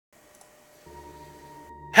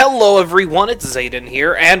Hello everyone, it's Zayden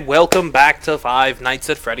here, and welcome back to Five Nights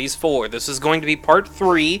at Freddy's 4. This is going to be part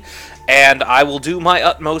 3, and I will do my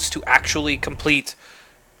utmost to actually complete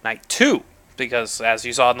Night 2, because as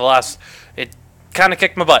you saw in the last, it kind of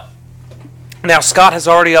kicked my butt. Now, Scott has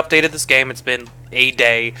already updated this game, it's been a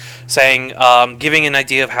day, saying, giving an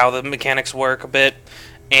idea of how the mechanics work a bit,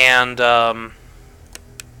 and an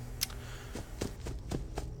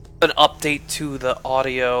update to the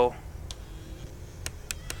audio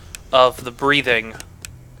of the breathing.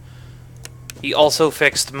 He also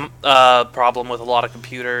fixed a problem with a lot of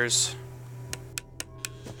computers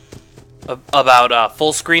about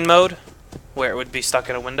full screen mode, where it would be stuck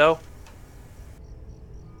in a window,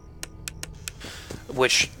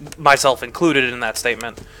 which myself included in that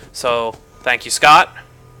statement. So, thank you, Scott.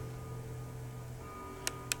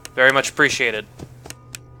 Very much appreciated.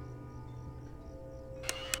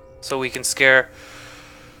 So we can scare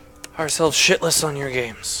ourselves shitless on your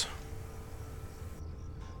games.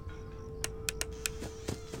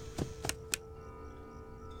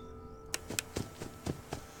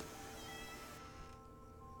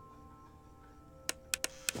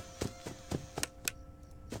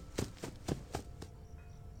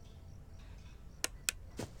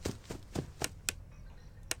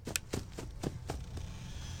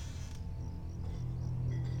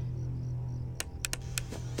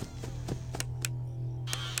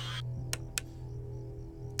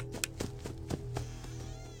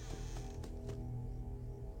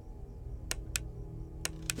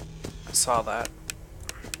 I saw that,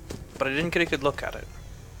 but I didn't get a good look at it.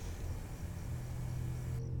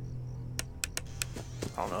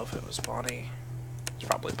 I don't know if it was Bonnie. It's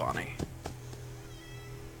probably Bonnie.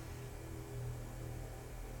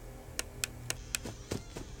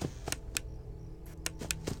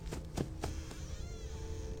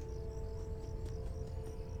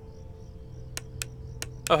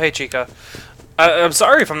 Oh, hey, Chica. I'm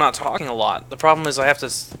sorry if I'm not talking a lot. The problem is I have to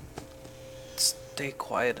stay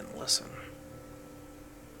quiet and listen.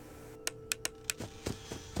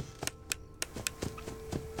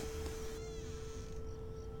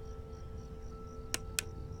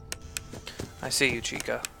 I see you,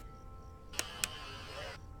 Chica.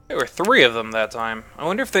 There were 3 of them that time. I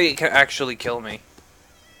wonder if they can actually kill me.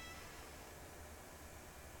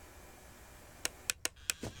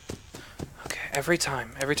 Okay, every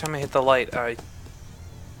time I hit the light, I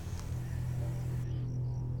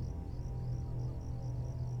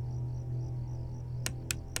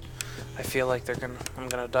feel like I'm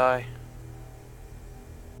gonna die.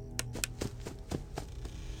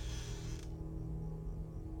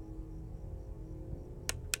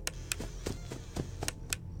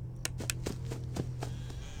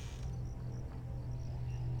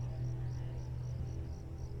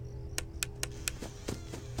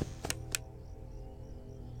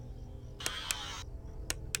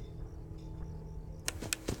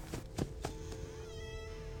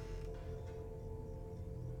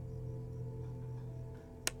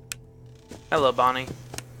 Hello, Bonnie.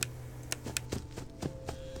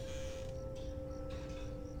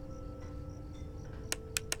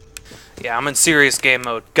 Yeah, I'm in serious game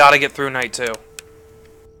mode. Gotta get through night 2.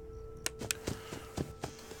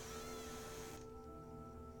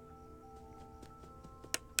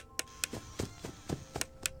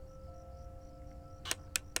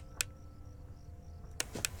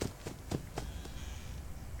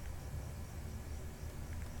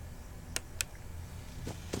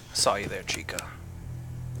 Saw you there, Chica.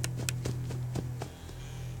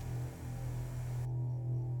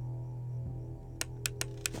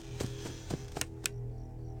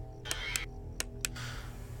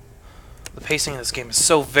 The pacing of this game is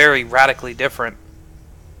so very radically different.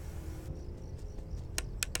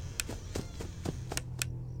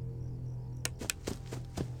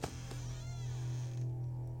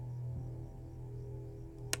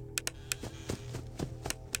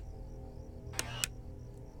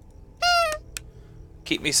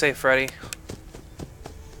 Keep me safe, Freddy.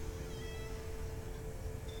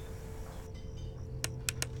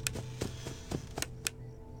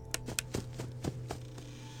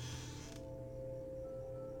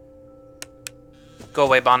 Go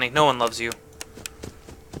away, Bonnie. No one loves you.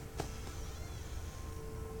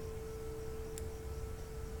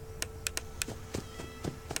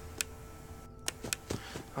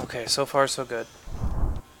 Okay, so far so good.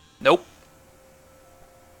 Nope.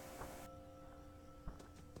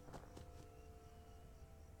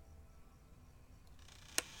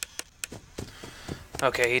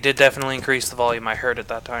 Okay, he did definitely increase the volume. I heard it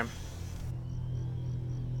that time.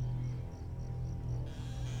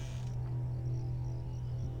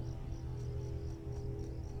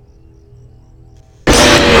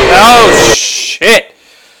 Oh, shit!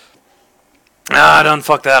 Ah, don't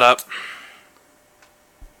fuck that up.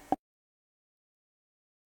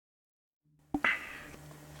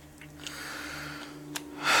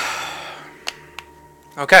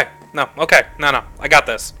 Okay. No, okay. No. I got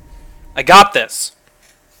this. I got this.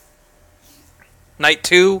 Night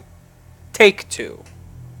 2, take 2.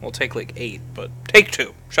 We'll take like 8, but take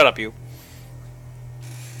 2. Shut up, you.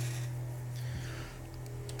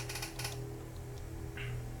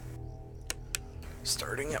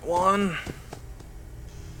 Starting at 1.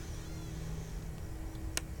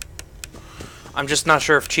 I'm just not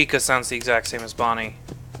sure if Chica sounds the exact same as Bonnie.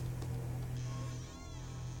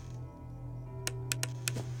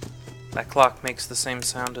 That clock makes the same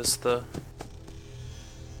sound as the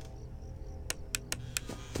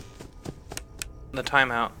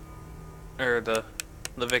timeout, or the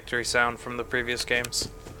victory sound from the previous games.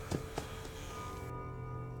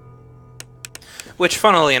 Which,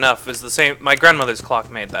 funnily enough, is the same. My grandmother's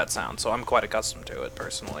clock made that sound, so I'm quite accustomed to it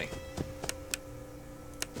personally.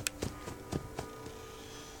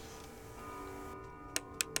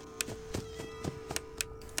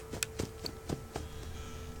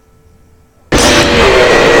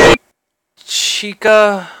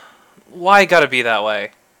 Chica, why gotta be that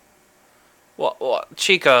way? What,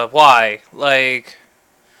 Chica, why? Like,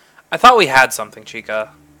 I thought we had something,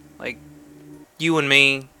 Chica. Like, you and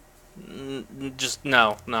me. Just,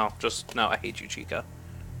 no. Just, no, I hate you, Chica.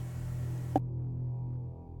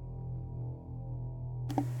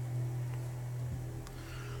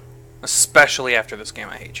 Especially after this game,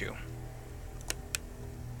 I hate you.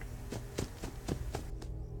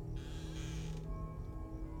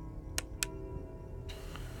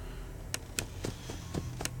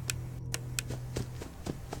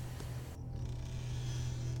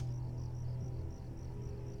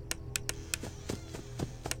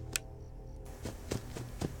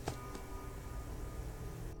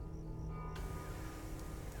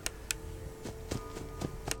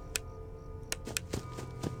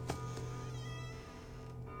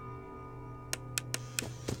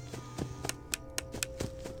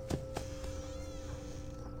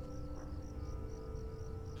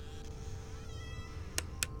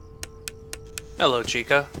 Hello,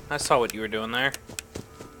 Chica. I saw what you were doing there.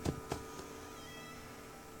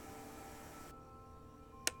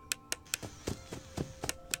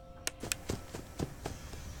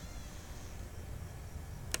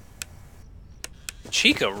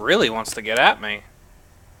 Chica really wants to get at me.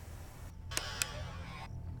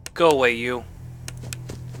 Go away, you.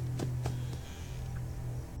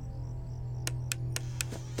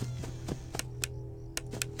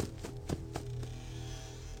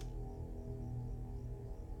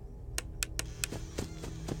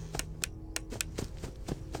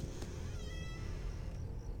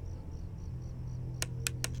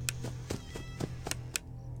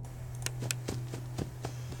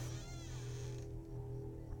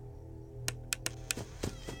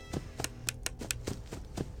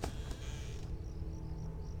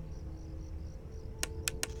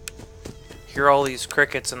 Hear all these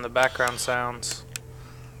crickets and the background sounds.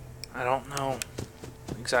 I don't know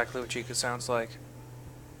exactly what Chica sounds like.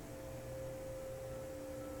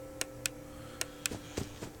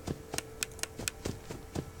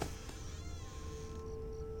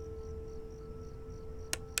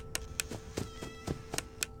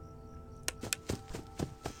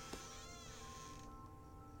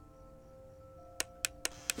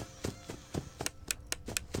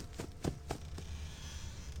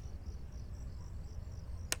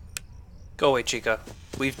 Go away, Chica.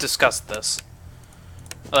 We've discussed this.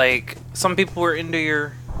 Like, some people were into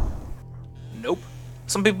your... Nope.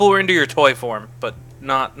 Some people were into your toy form, but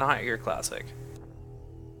not your classic.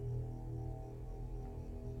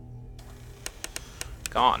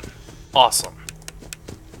 Gone. Awesome.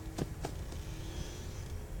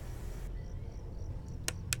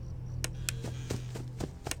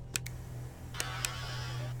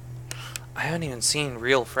 I haven't even seen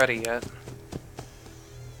real Freddy yet.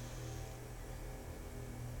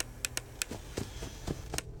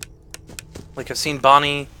 Like, I've seen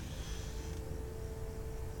Bonnie,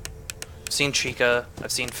 I've seen Chica,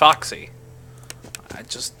 I've seen Foxy. I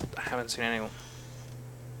haven't seen anyone.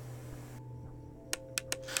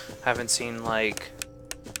 Haven't seen, like,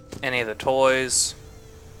 any of the toys.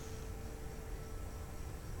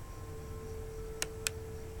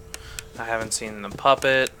 I haven't seen the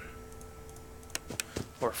puppet.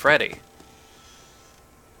 Or Freddy.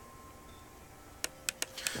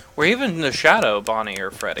 Or even the Shadow Bonnie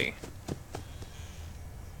or Freddy.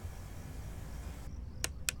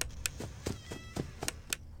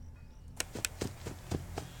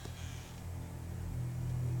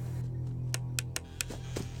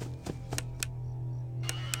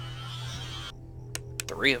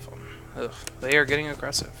 3 of them. Ugh, they are getting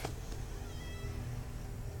aggressive.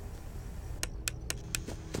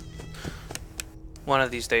 One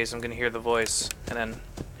of these days I'm going to hear the voice and then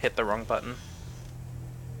hit the wrong button.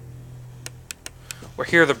 Or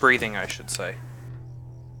hear the breathing, I should say.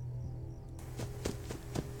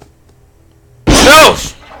 No!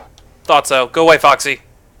 Thought so. Go away, Foxy.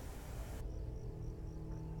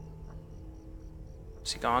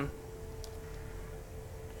 Is he gone?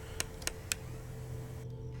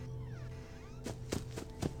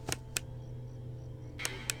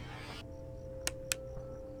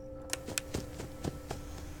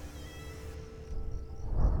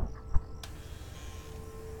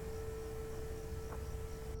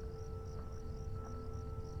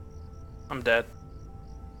 I'm dead.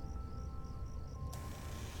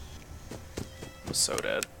 I'm so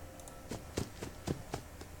dead.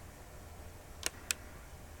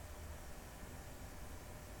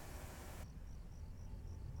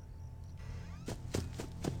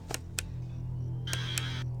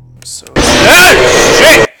 I'm so dead.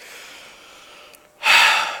 Shit!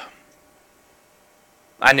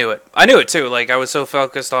 I knew it. I knew it too. Like, I was so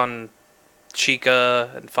focused on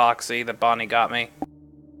Chica and Foxy that Bonnie got me.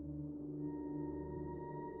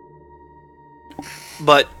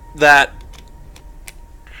 But that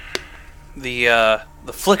the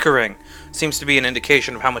flickering seems to be an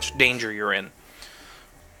indication of how much danger you're in.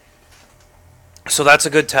 So that's a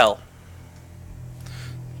good tell.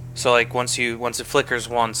 So like once it flickers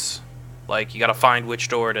once, like you gotta find which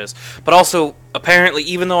door it is. But also apparently,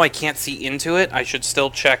 even though I can't see into it, I should still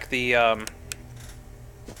check the I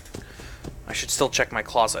should still check my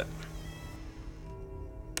closet.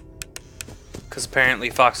 Because apparently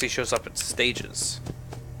Foxy shows up at stages.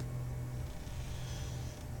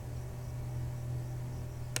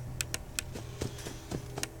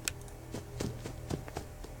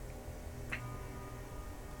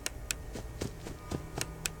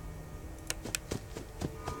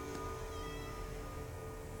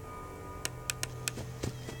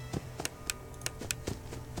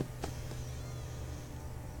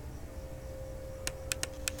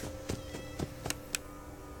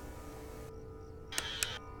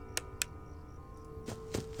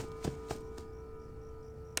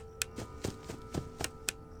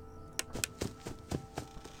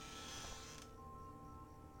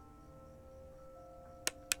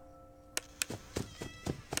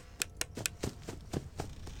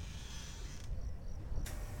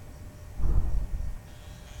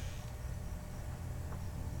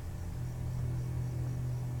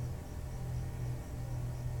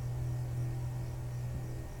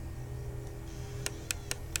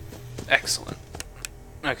 Excellent.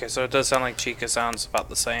 Okay, so it does sound like Chica sounds about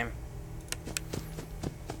the same.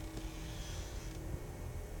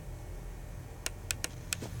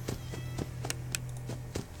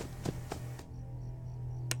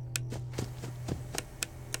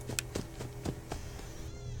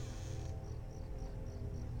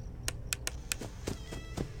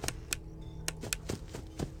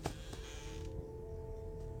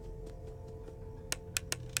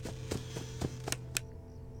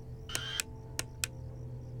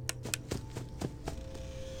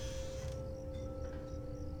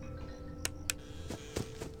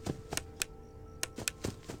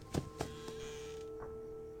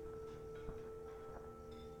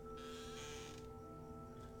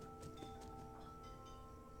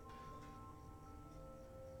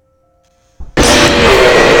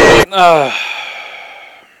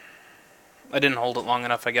 I didn't hold it long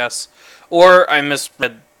enough, I guess. Or I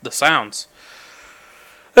misread the sounds.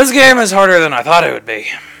 This game is harder than I thought it would be.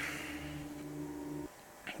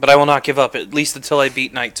 But I will not give up, at least until I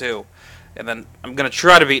beat Night 2. And then I'm going to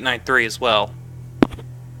try to beat Night 3 as well.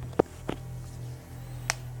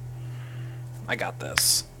 I got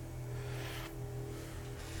this.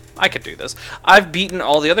 I could do this. I've beaten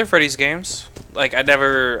all the other Freddy's games. Like, I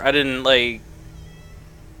didn't, like,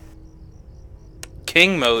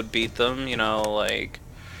 King mode beat them, you know, like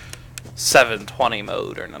 720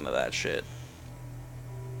 mode or none of that shit.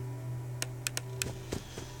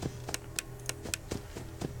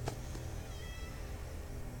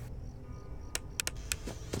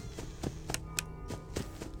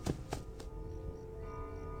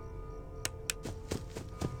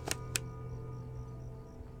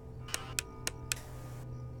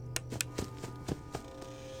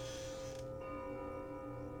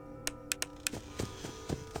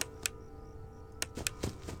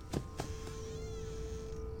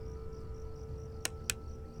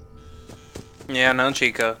 Yeah, no,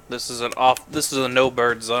 Chica. This is a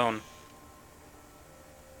no-bird zone.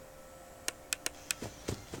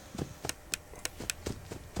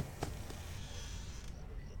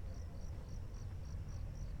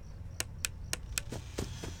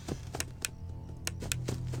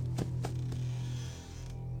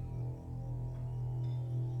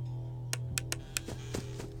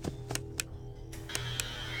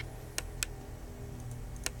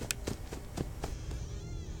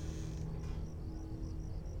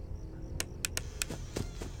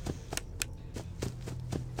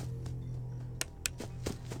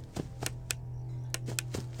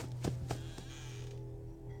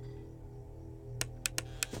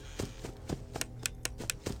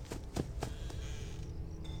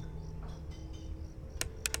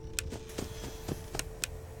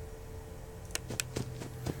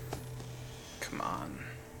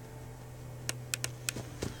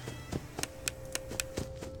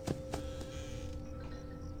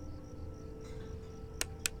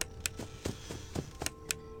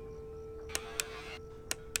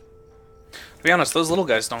 To be honest, those little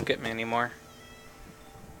guys don't get me anymore.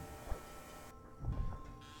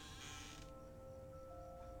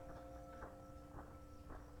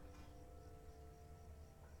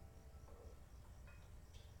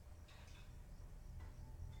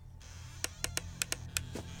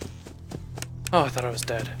 Oh, I thought I was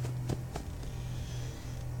dead.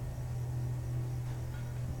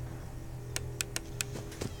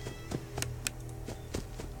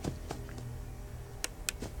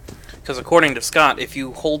 Because according to Scott, if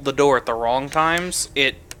you hold the door at the wrong times,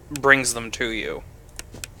 it brings them to you.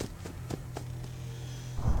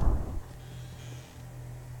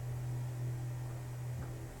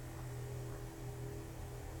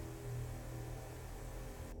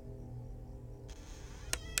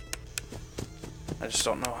 I just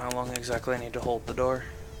don't know how long exactly I need to hold the door.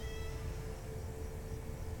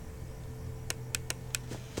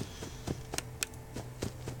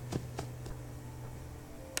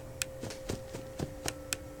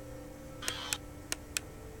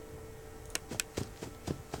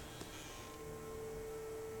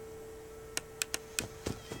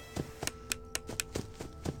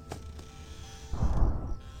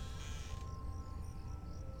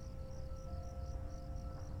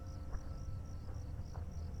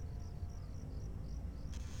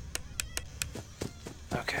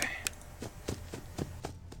 Okay.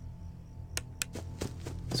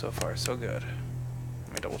 So far, so good.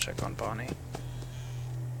 Let me double check on Bonnie.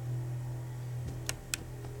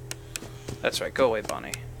 That's right, go away,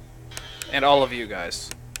 Bonnie. And all of you guys.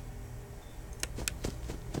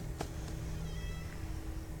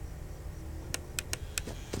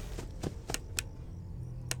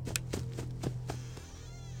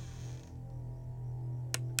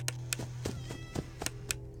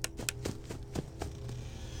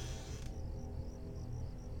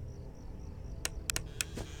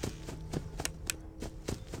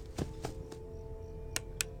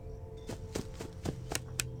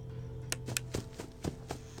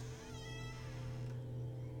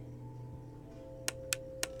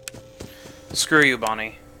 Screw you,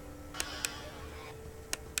 Bonnie.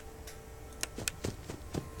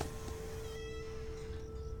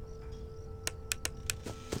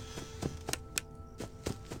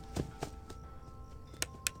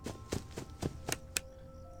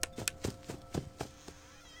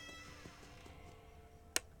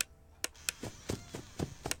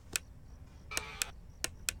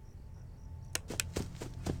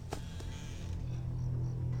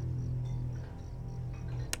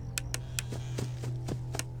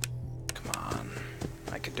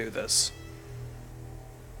 I could do this.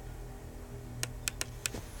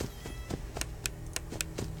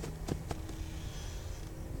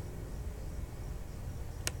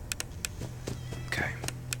 Okay.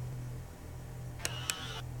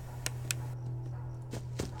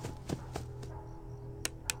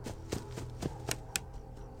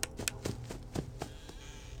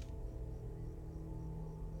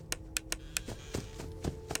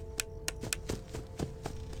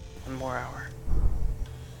 One more hour.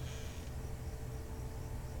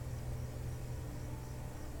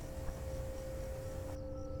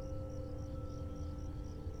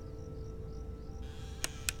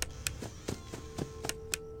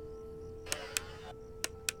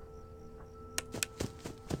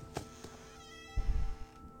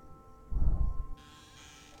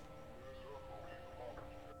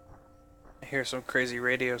 I hear some crazy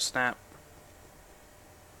radio snap.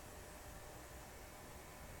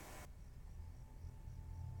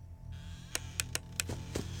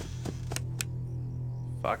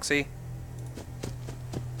 Foxy?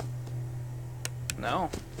 No.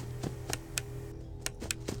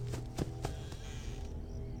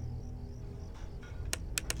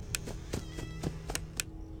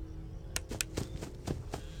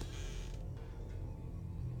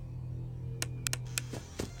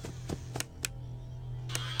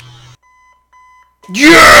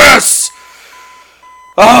 Yes!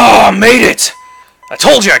 Oh, made it! I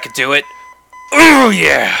told you I could do it. Oh,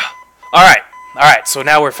 yeah! Alright, so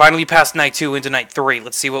now we're finally past night 2 into night 3.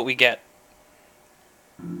 Let's see what we get.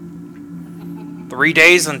 3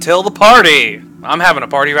 days until the party! I'm having a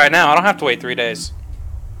party right now. I don't have to wait 3 days.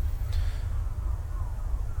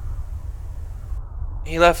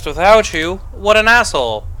 He left without you? What an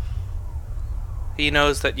asshole. He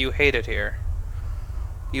knows that you hate it here.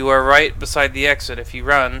 You are right beside the exit. If you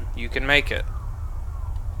run, you can make it.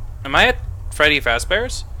 Am I at Freddy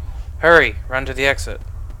Fazbear's? Hurry, run to the exit.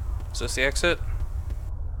 Is this the exit?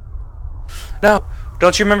 No!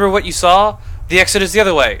 Don't you remember what you saw? The exit is the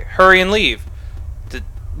other way. Hurry and leave. Did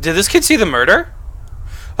this kid see the murder?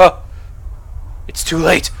 Oh! It's too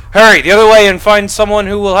late. Hurry, the other way and find someone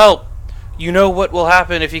who will help. You know what will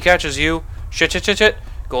happen if he catches you. Shit, shit, shit, shit.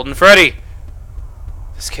 Golden Freddy.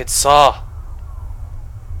 This kid saw.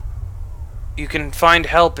 You can find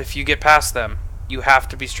help if you get past them. You have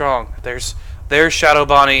to be strong. There's Shadow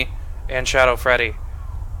Bonnie and Shadow Freddy.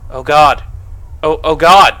 Oh God. Oh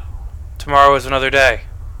God. Tomorrow is another day.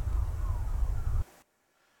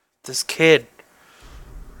 This kid.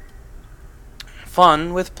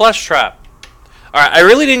 Fun with Plush Trap. Alright, I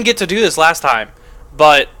really didn't get to do this last time,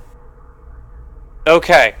 but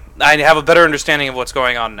okay. I have a better understanding of what's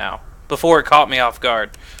going on now. Before it caught me off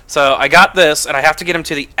guard. So I got this, and I have to get him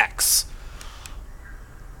to the X.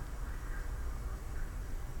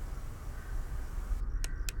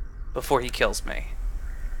 Before he kills me.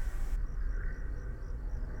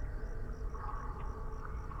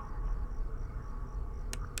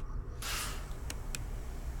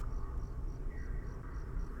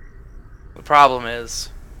 The problem is...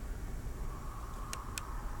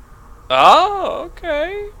 Oh,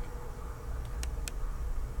 okay.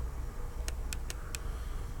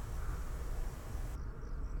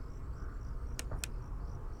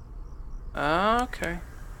 Okay.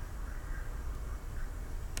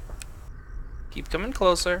 Keep coming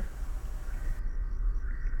closer.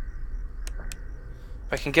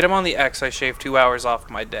 If I can get him on the X, I shave 2 hours off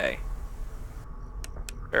my day.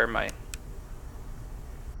 Or my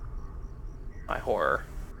horror,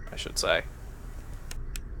 I should say.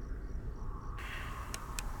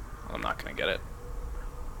 I'm not gonna get it.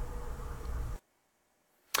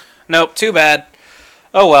 Nope, too bad.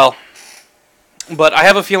 Oh well. But I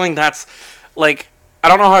have a feeling that's, like, I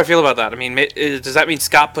don't know how I feel about that. I mean, does that mean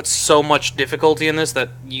Scott puts so much difficulty in this that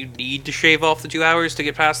you need to shave off the 2 hours to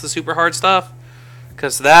get past the super hard stuff?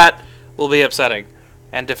 Because that will be upsetting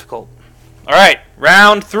and difficult. Alright,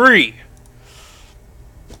 round 3.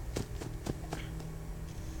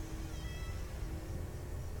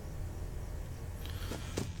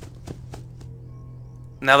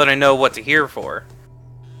 Now that I know what to hear for.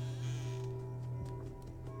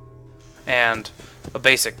 And a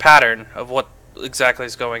basic pattern of what exactly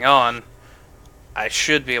is going on, I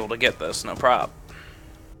should be able to get this, no problem.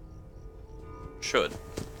 Should.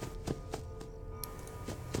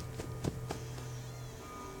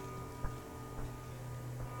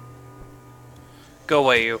 Go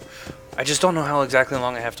away, you. I just don't know how exactly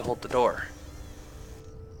long I have to hold the door.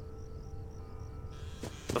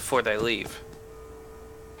 Before they leave.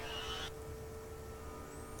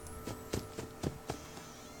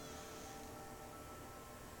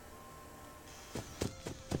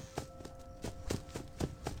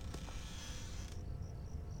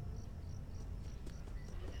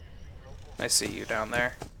 I see you down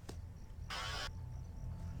there. I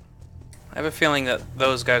have a feeling that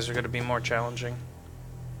those guys are going to be more challenging.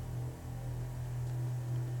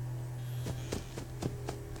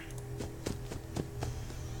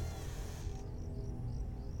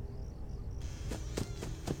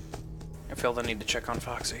 I feel the need to check on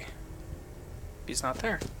Foxy. He's not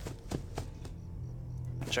there.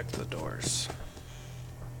 Check the doors.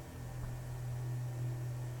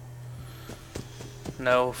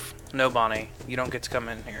 No, Bonnie. You don't get to come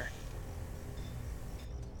in here.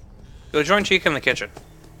 Go join Chica in the kitchen.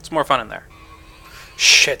 It's more fun in there.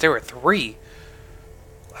 Shit, there were 3.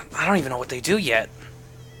 I don't even know what they do yet.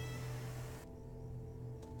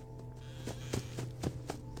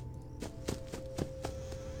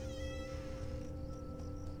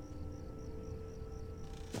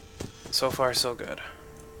 So far, so good.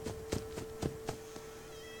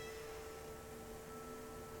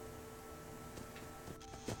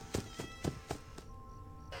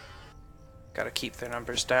 Gotta keep their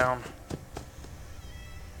numbers down.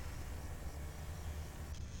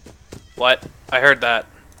 What? I heard that.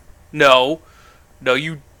 No. No,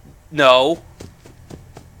 you... No.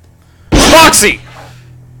 Foxy!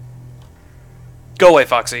 Go away,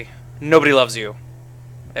 Foxy. Nobody loves you.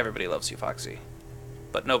 Everybody loves you, Foxy.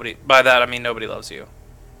 But nobody... By that, I mean nobody loves you.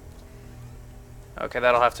 Okay,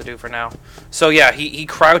 that'll have to do for now. So, yeah, he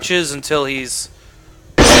crouches until he's...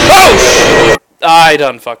 Oh! I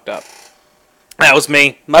done fucked up. That was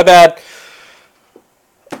me. My bad.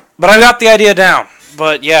 But I got the idea down.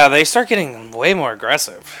 But yeah, they start getting way more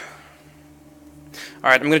aggressive.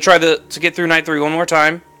 Alright, I'm going to try to get through night 3 one more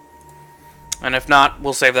time. And if not,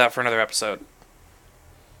 we'll save that for another episode.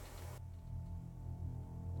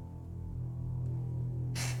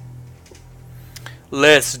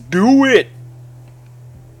 Let's do it!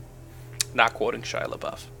 Not quoting Shia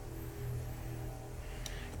LaBeouf.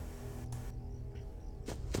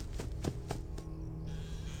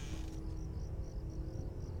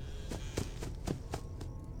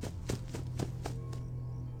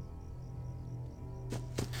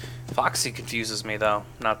 Foxy confuses me, though.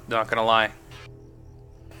 Not gonna lie.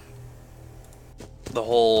 The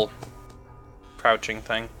whole crouching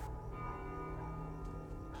thing.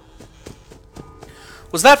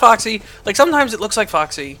 Was that Foxy? Like, sometimes it looks like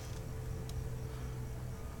Foxy.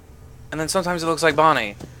 And then sometimes it looks like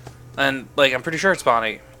Bonnie. And, like, I'm pretty sure it's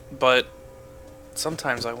Bonnie. But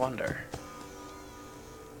sometimes I wonder.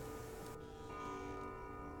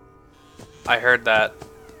 I heard that.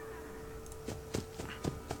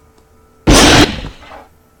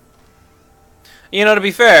 You know, to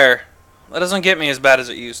be fair, that doesn't get me as bad as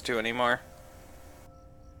it used to anymore.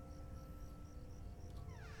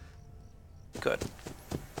 Good.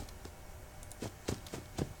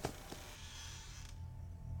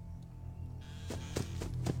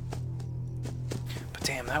 But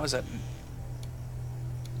damn, that was a...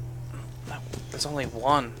 There's only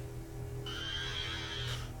one.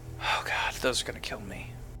 Oh god, those are gonna kill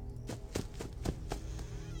me.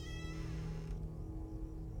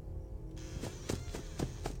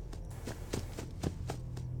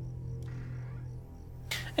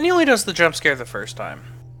 And he only does the jump scare the first time.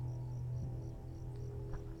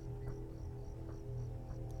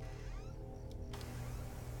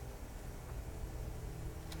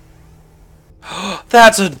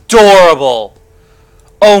 That's adorable!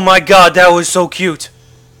 Oh my god, that was so cute!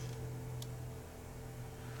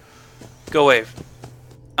 Go wave.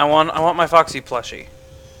 I want my Foxy plushie.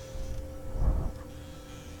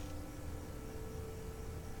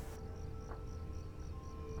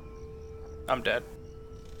 I'm dead.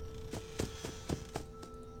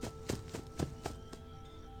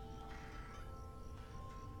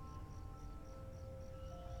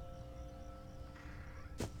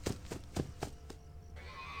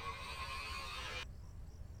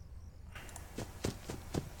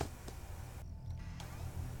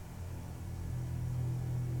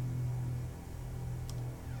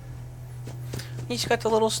 He's got the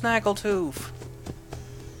little snaggle tooth.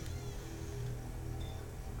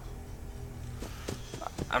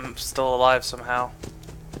 I'm still alive somehow.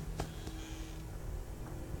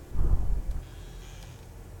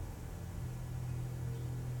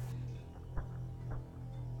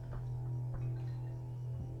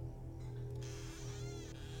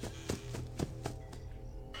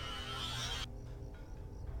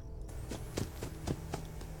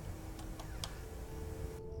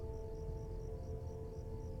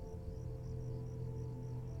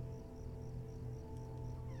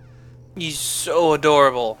 He's so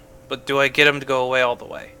adorable, but do I get him to go away all the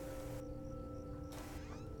way?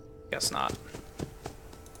 Guess not.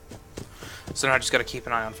 So now I just gotta keep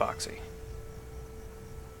an eye on Foxy.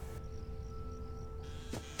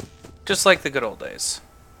 Just like the good old days.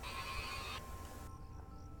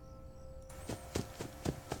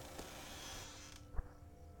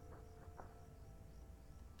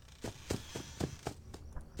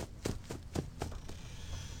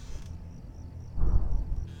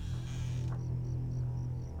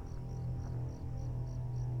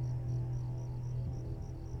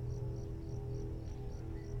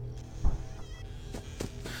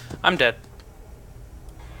 I'm dead.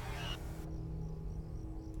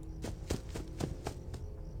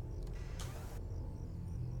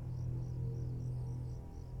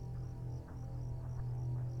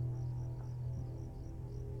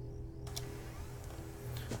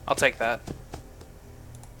 I'll take that.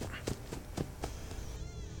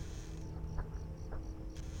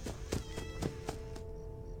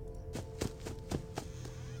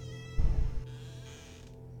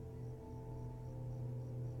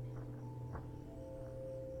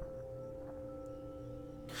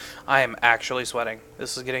 I am actually sweating.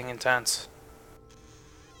 This is getting intense.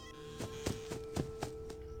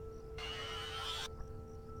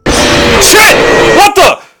 Shit! What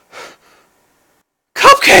the?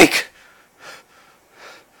 Cupcake!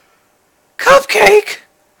 Cupcake!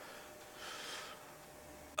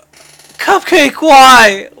 Cupcake,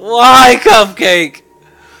 why? Why, Cupcake?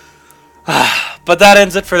 But that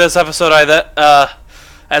ends it for this episode,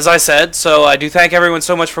 as I said, so I do thank everyone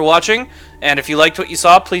so much for watching, and if you liked what you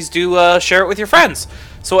saw, please do share it with your friends.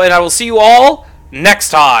 And I will see you all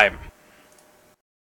next time.